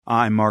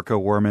I'm Marco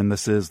Werman.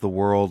 This is The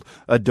World.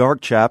 A dark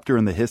chapter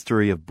in the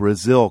history of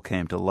Brazil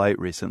came to light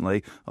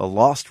recently. A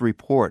lost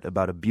report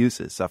about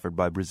abuses suffered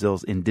by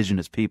Brazil's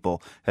indigenous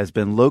people has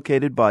been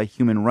located by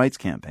human rights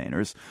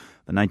campaigners.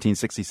 The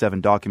 1967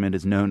 document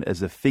is known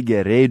as the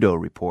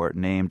Figueiredo Report,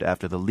 named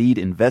after the lead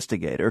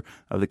investigator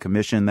of the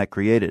commission that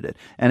created it.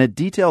 And it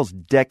details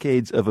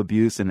decades of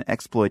abuse and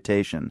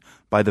exploitation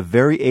by the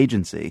very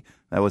agency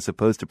that was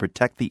supposed to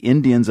protect the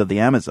Indians of the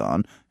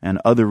Amazon and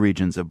other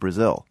regions of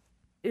Brazil.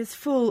 Is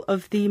full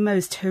of the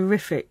most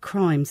horrific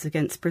crimes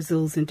against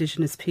Brazil's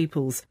indigenous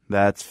peoples.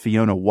 That's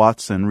Fiona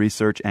Watson,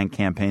 Research and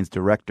Campaigns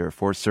Director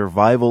for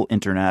Survival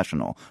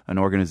International, an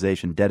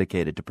organization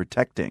dedicated to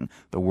protecting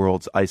the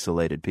world's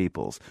isolated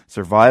peoples.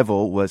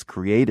 Survival was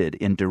created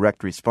in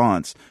direct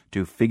response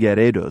to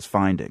Figueiredo's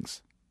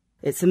findings.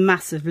 It's a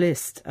massive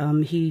list.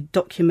 He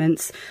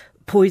documents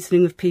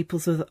poisoning of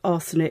peoples with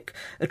arsenic,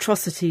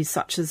 atrocities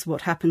such as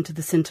what happened to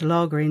the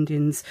Sintalaga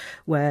Indians,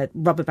 where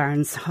robber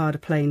barons hired a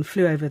plane,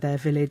 flew over their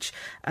village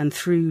and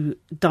threw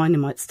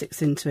dynamite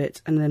sticks into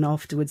it, and then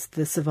afterwards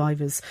the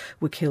survivors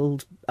were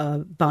killed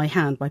by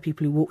hand by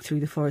people who walked through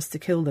the forest to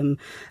kill them.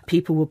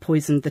 People were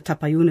poisoned, the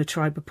Tapaiuna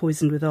tribe were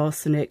poisoned with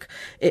arsenic.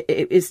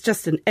 It's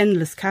just an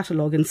endless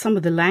catalogue, and some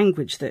of the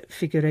language that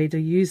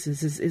Figueiredo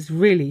uses is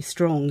really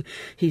strong.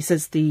 He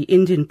says the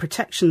Indian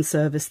Protection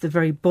Service, the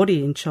very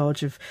body in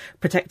charge of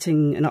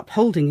protecting and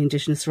upholding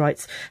indigenous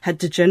rights, had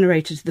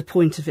degenerated to the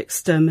point of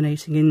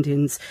exterminating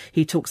Indians.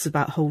 He talks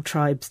about whole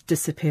tribes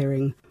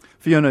disappearing.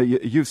 Fiona,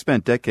 you've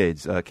spent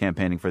decades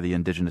campaigning for the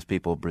indigenous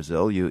people of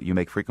Brazil. You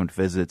make frequent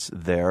visits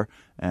there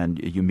and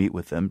you meet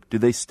with them. Do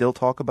they still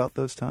talk about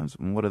those times?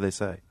 And what do they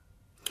say?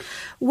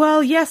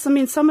 Well, yes. I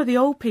mean, some of the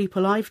old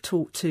people I've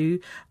talked to,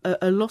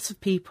 a lot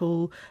of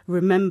people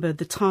remember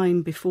the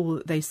time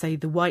before, they say,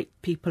 the white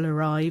people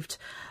arrived,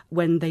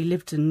 when they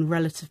lived in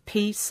relative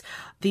peace.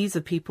 These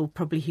are people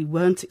probably who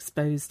weren't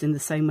exposed in the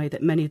same way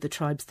that many of the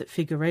tribes that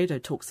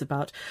Figueiredo talks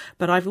about.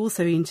 But I've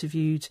also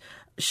interviewed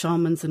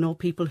shamans and old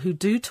people who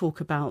do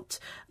talk about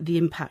the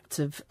impact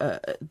of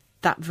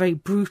that very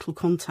brutal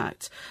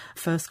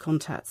first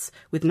contacts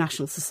with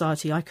national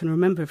society. I can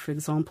remember, for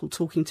example,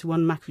 talking to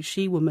one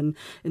Makushi woman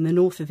in the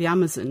north of the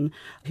Amazon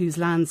whose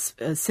lands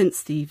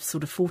since the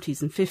sort of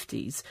 40s and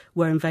 50s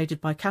were invaded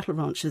by cattle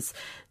ranchers,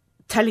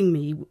 telling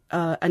me,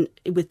 and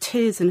with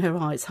tears in her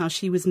eyes, how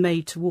she was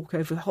made to walk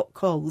over hot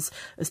coals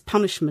as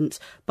punishment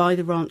by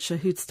the rancher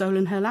who'd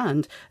stolen her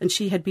land. And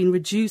she had been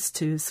reduced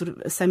to sort of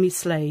a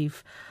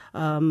semi-slave,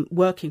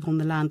 working on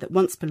the land that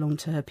once belonged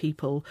to her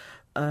people.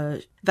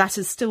 That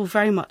is still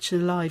very much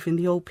alive in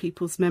the old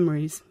people's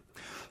memories.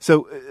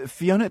 So,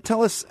 Fiona,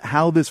 tell us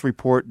how this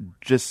report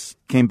just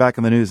came back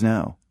in the news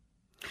now.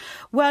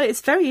 Well,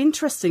 it's very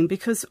interesting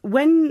because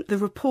when the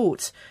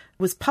report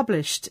was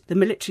published, the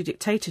military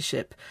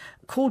dictatorship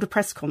called a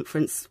press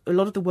conference. A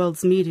lot of the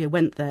world's media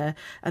went there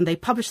and they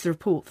published the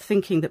report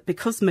thinking that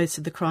because most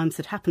of the crimes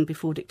had happened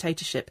before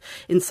dictatorship,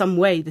 in some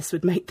way this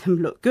would make them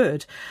look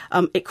good.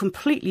 It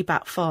completely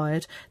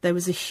backfired. There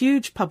was a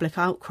huge public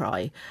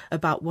outcry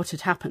about what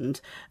had happened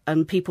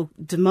and people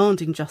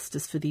demanding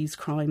justice for these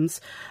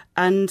crimes.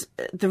 And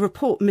the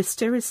report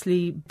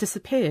mysteriously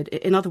disappeared.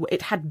 In other words,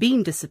 it had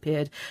been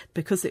disappeared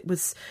because it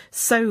was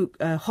so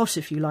hot,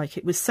 if you like.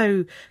 It was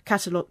so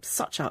catalogued,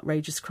 such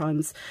outrageous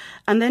crimes.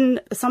 And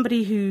then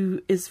somebody who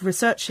is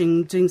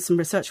doing some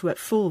research work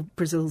for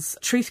Brazil's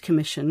Truth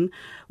Commission,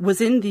 was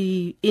in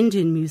the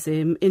Indian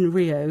Museum in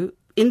Rio,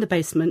 in the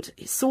basement.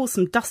 He saw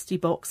some dusty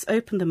box,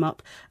 opened them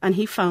up, and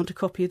he found a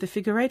copy of the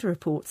Figueiredo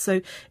report.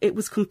 So it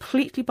was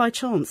completely by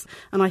chance,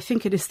 and I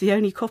think it is the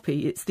only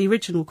copy. It's the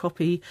original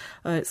copy.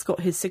 It's got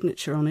his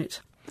signature on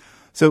it.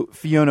 So,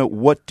 Fiona,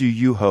 what do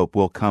you hope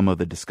will come of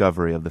the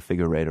discovery of the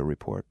Figueiredo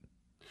report?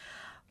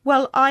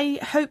 Well, I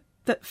hope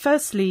that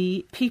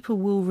firstly, people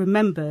will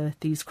remember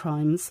these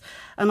crimes.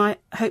 And I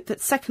hope that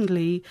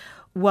secondly,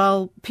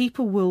 while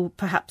people will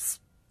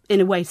perhaps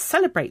in a way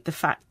celebrate the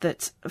fact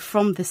that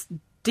from this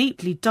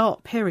deeply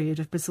dark period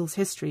of Brazil's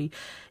history,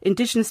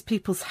 indigenous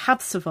peoples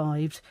have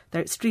survived.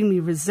 They're extremely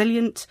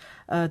resilient.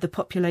 The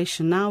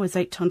population now is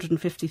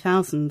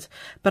 850,000.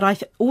 But I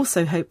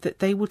also hope that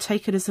they will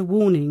take it as a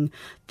warning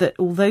that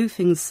although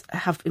things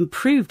have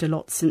improved a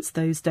lot since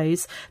those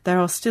days, there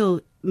are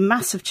still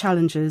massive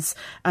challenges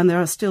and there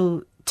are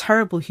still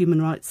terrible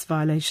human rights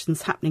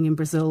violations happening in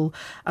Brazil.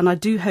 And I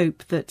do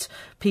hope that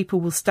people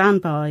will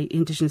stand by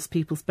indigenous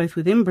peoples both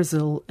within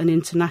Brazil and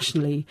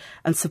internationally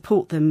and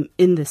support them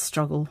in this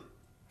struggle.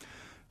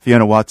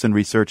 Fiona Watson,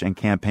 Research and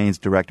Campaigns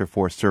Director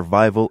for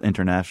Survival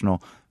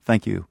International.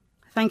 Thank you.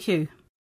 Thank you.